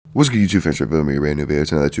What's good, YouTube fans? For filming a brand new video.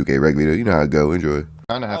 It's another 2K reg video. You know how it go. Enjoy.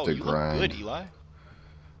 Kinda have to you grind. look good, Eli.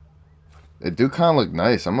 It do kind of look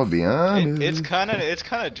nice. I'm gonna be honest. It's kind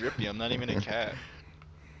of drippy. I'm not even a cat.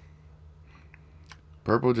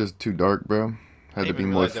 Purple just too dark, bro. Had to be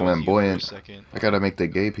more flamboyant. I gotta make the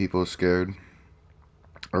gay people scared.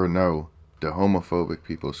 Or no, the homophobic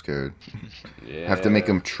people scared. Yeah. Have to make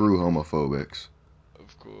them true homophobics.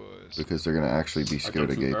 Of course. Because they're gonna actually be scared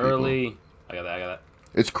of gay early. people. I got that.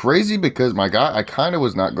 It's crazy because my guy, I kind of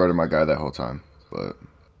was not guarding my guy that whole time, but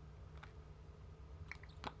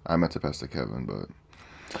I meant to pass to Kevin,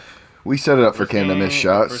 but we set it up for Cam to miss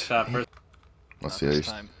shots. First shot, first. Let's see how he's...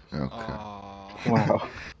 time. Okay. Wow.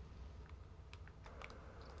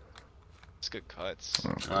 It's good cuts.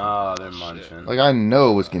 Okay. Oh, they're munching. Like, I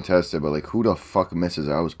know it was contested, but like, who the fuck misses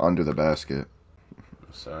it? I was under the basket.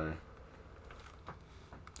 I'm sorry.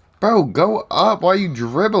 Bro, go up. Why are you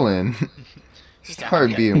dribbling?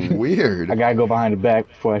 Start being weird. I gotta go behind the back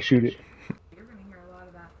before I shoot it. You're gonna hear a lot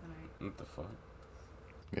of that tonight. What the fuck?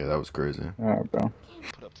 Yeah, that was crazy. Alright, bro.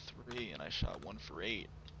 Put up 3 and I shot 1 for 8.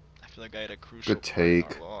 I feel like I had a crucial Good take.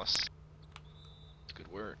 part in our loss.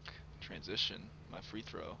 Good work. Transition. My free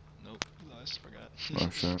throw. Nope. Lost. Forgot. Oh,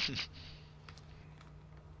 shit.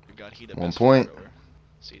 We got heat at 1 best point. free thrower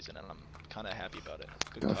season, and I'm kind of happy about it.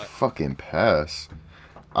 Good Good cut. fucking pass.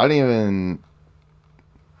 I didn't even...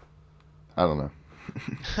 I don't know.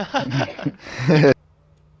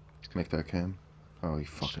 Make that Cam. Oh, he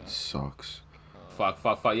fucking sucks. Fuck.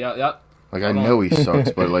 Yeah. Like, I know he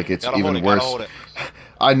sucks, but like, it's Gotta hold even it, gotta worse. hold it.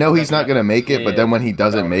 I know he's not gonna make it, but then when he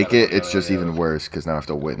doesn't Yeah, make yeah, it, it's just yeah. even worse because now I have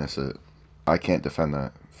to witness it. I can't defend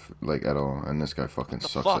that, like, at all. And this guy fucking What the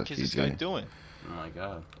sucks fuck at is this guy PJ. doing? Oh my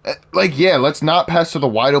god. Like, yeah, let's not pass to the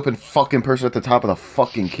wide open fucking person at the top of the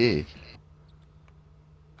fucking key.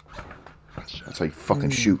 That's how you fucking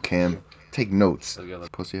shoot, Cam. Take notes.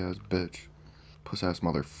 Pussy ass bitch. Pussy ass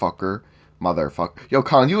motherfucker. Motherfucker. Yo,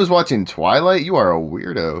 Colin, you was watching Twilight? You are a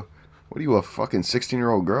weirdo. What are you, a fucking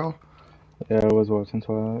 16-year-old girl? Yeah, I was watching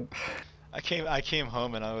Twilight. I came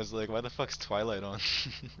home and I was like, why the fuck's Twilight on?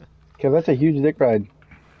 Cause that's a huge dick ride.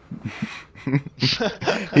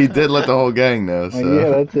 He did let the whole gang know, Like, so. yeah,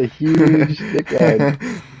 that's a huge dick ride.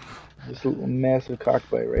 Just a little massive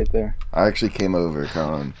cockbite right there. I actually came over,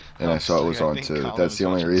 Colin, and I saw it was I on think too. Colin That's was the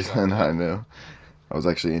only watching reason Twilight. I knew. I was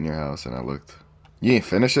actually in your house and I looked. You ain't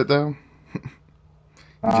finish it though?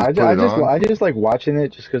 I put it on? just like watching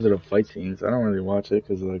it just because of the fight scenes. I don't really watch it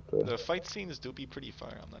because like The fight scenes do be pretty fire.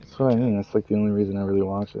 I'm not even. That's what I mean. That's like the only reason I really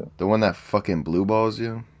watch it. The one that fucking blue balls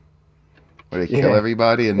you? Where they Yeah. kill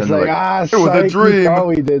everybody and then It's they're like, like, ah, it was a psych, you dream. thought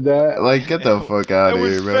we did that. Like, get the fuck out It of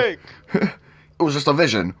was here, bro. fake. It was just a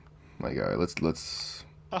vision. Like, alright, let's.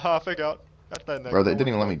 Haha, fake out. Got that next Bro, they one. didn't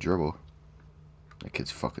even let me dribble. That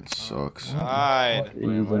kid's fucking sucks. Alright.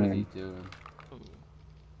 Wait, what is he doing?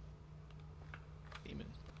 Demon.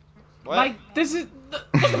 What? Like, this is.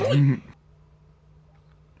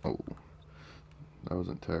 Oh, that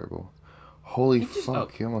wasn't terrible. Holy He just- fuck,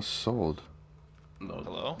 oh. he almost sold.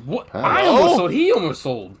 Hello? What? Pass. I almost sold. He almost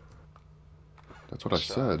sold. That's what I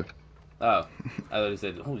said. Oh, I thought he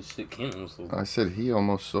said, "Holy shit, Cam almost sold." I said he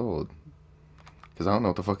almost sold. Because I don't know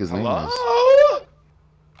what the fuck his name is. Hello?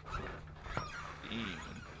 Demon.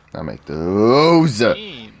 I make those.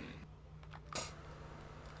 Demon.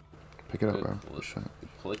 Pick it up, Good bro. flip. Good shot. Good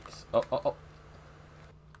flicks. Oh.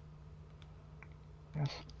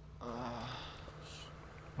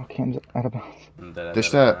 Oh, Cam's out of bounds. Dish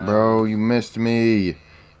that, bro. You missed me.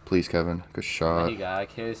 Please, Kevin. Good shot. Hey, guy,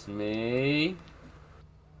 kiss me.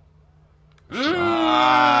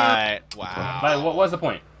 Alright. Wow. But what was the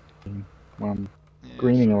point? I'm Yeah,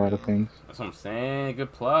 greening for a lot of real. things. That's what I'm saying.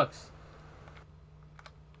 Good plucks.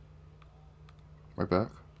 Right back.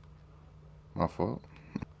 My fault.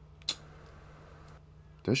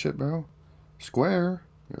 Dish it, bro. Square.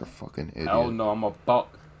 You're a fucking idiot. Hell no, I'm a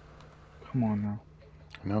buck. Come on now.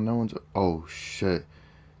 Now no one's... Oh, shit.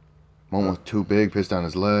 One was too big. Pissed down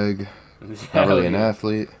his leg. Not really an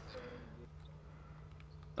athlete.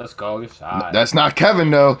 Let's go. Good shot. That's not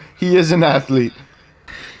Kevin, though. He is an athlete.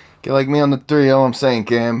 Get like me on the 3, all I'm saying,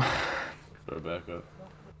 Cam. Throw it back up.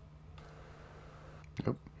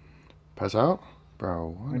 Yep. Pass out?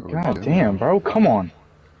 Bro, what are we God doing? damn, bro. Come on.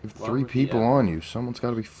 You have Why 3 would he people ever- on you. Someone's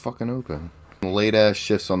got to be fucking open. Late ass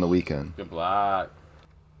shifts on the weekend. Good block.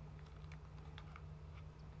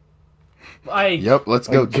 Like, Yep, let's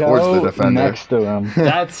go Like, towards the defender. next to him.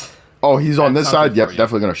 that's. Oh, he's on That's this side? something Yep, for you.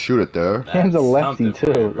 definitely gonna shoot it there. Cam's a that's lefty, something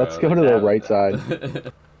for too. you, bro. Let's go to the right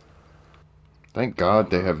side. Thank God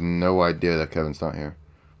they have no idea that Kevin's not here.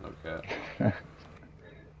 Okay.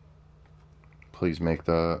 Please make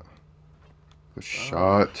that. Good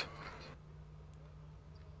shot.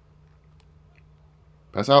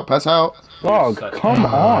 Pass out, pass out. Oh, Such- come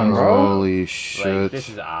on, bro. Holy Like, shit. this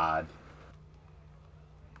is odd.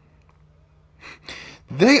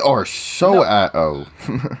 They are so No.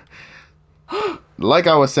 oh. Like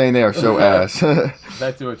I was saying, they are so ass.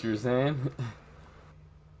 Back to what you were saying.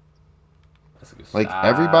 That's a good Like, shot.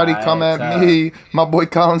 everybody come at Tough. me. My boy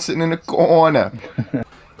Colin sitting in the corner.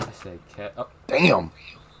 I said cat. Oh, Damn.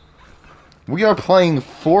 We are playing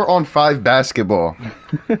 4-on-5 basketball.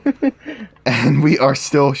 And we are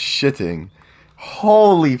still shitting.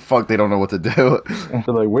 Holy fuck, they don't know what to do. They're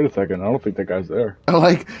like, wait a second, I don't think that guy's there.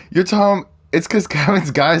 Like, you're telling it's because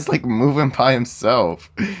Kevin's guy's like moving by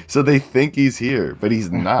himself. So they think he's here, but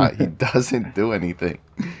he's not. He doesn't do anything.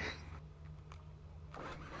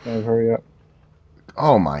 Hey, hurry up.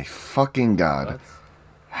 Oh my fucking god. what?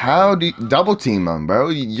 How do you double team them, bro?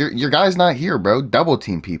 Your guy's not here, bro. Double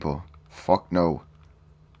team people. Fuck no.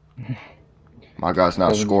 My guy's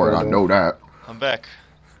not Kevin's scoring. I right know that. I'm back.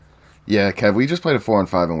 Yeah, Kev, we just played a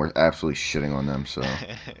 4-on-5 and we're absolutely shitting on them. So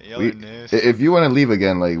Y'all We- are nice. if you want to leave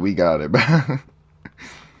again, like we got it, bro.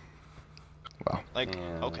 Like,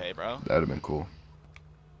 Yeah. okay, bro. That'd have been cool.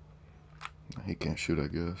 He can't shoot, I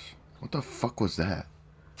guess. What the fuck was that?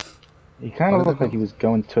 He kind Why of did looked they like he was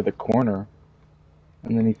going to the corner,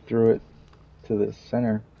 and then he threw it to the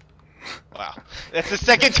center. Wow. That's the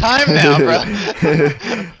second time now, bro.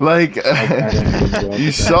 Like I didn't even go you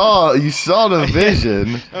up with saw the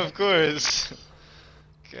vision. Of course.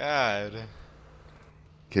 God.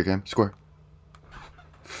 Kick him, score.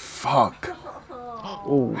 Fuck.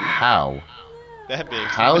 Oh, How? That big.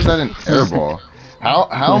 How is that an air ball?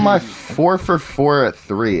 How am I 4 for 4 at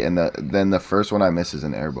 3 and then the first one I miss is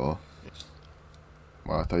an air ball?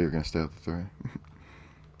 Wow, I thought you were gonna stay at the 3.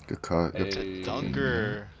 Good cut. Good It's a Hey.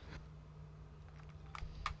 dunker.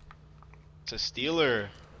 It's a Steeler.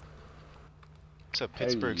 It's a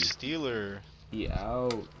Pittsburgh Hey. Steeler. He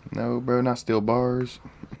out. No, bro, not steel bars.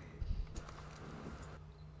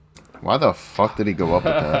 Why the fuck did he go up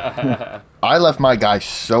with that? I left my guy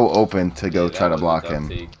so open to go Dude, try that to was a block tough him.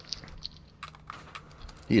 take.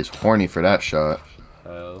 He is horny for that shot.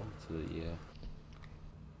 Hell to the yeah.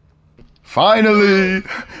 Finally!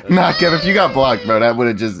 Nah, Kev, if you got blocked, bro, that would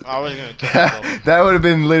have just... I was gonna kill myself. that would have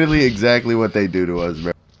been literally exactly what they do to us,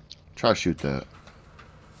 bro. Try to shoot that.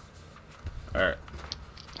 Alright.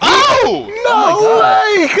 Oh! No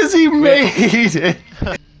God. way! Because he made it!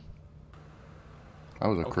 That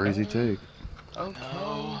was a crazy take. Oh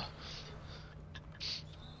No.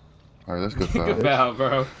 Alright, that's good Good foul. foul,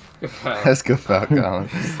 bro. Good foul. That's good foul, Colin.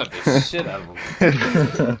 Slapped the shit out of him.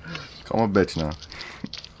 Call him a bitch now.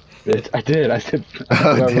 bitch. I did. I said,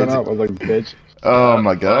 Oh, I did went you? up. I was like, bitch. Oh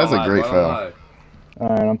my god, that's a Don't great lie, don't foul. lie.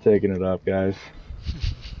 Alright, I'm taking it up, guys.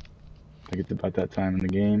 I think it's about that time in the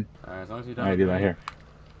game. Alright, as long as you don't. Alright, do that here.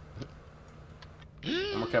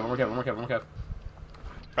 One more cap, one more cap, one more cap, one more cap.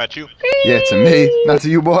 Right, you. Yeah, to me. Not to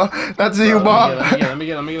you, boy. Not to you, boy. Let me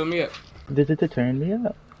get. Turn me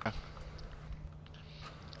up.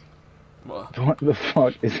 What? What the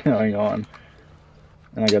fuck is going on?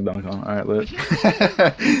 And I got dunk on. Alright, lit.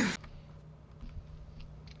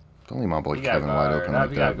 Don't leave my boy You got Kevin wide guard open up, like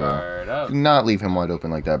you that, got bro. guard up. Do not leave him wide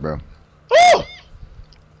open like that, bro. Woo!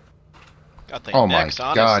 Got the Oh my necks,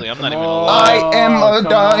 God. honestly. I'm not even Come gonna on. lie. I am a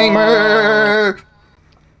come on. dimer.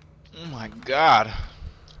 Oh my god.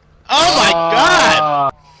 Oh my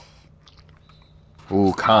god!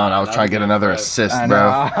 Ooh, Con, I was That trying was to get good, another bro. assist, I bro.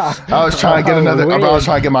 know. I was trying to get another. Weird. I was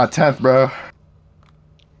trying to get my 10th, bro.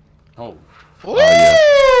 Oh. Woo!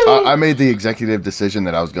 yeah. I made the executive decision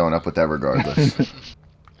that I was going up with that regardless. That's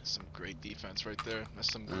some great defense right there.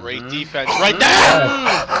 That's some great Mhm. defense right there!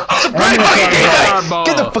 Some great And fucking defense! Ball.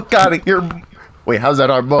 Get the fuck out of here. Wait, how's that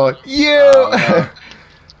our boy? Yeah. no. Let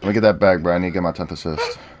me get that back, bro. I need to get my 10th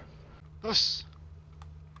assist.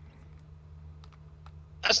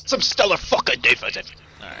 That's some stellar fucking defense.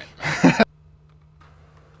 Alright.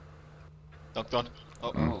 Dunked on.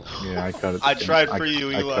 Oh. Yeah, I cut it. I tried for you,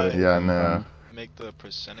 I cut Eli. it. Yeah, nah. Make the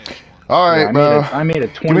percentage one. All right, Yeah, bro. I made a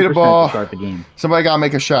 20% Give me the ball. to start the game. Somebody gotta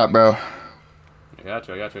make a shot, bro. I got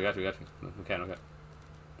you. No cap.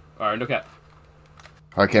 Alright, no cap.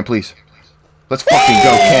 All right, Cam, please. Let's fucking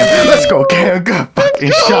go, Cam. Let's go, Cam. Good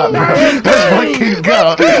fucking shot, bro. Let's fucking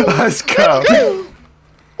go. Let's go.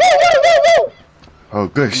 Oh,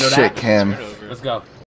 good You know shit, that? Cam. Turnover. Let's go.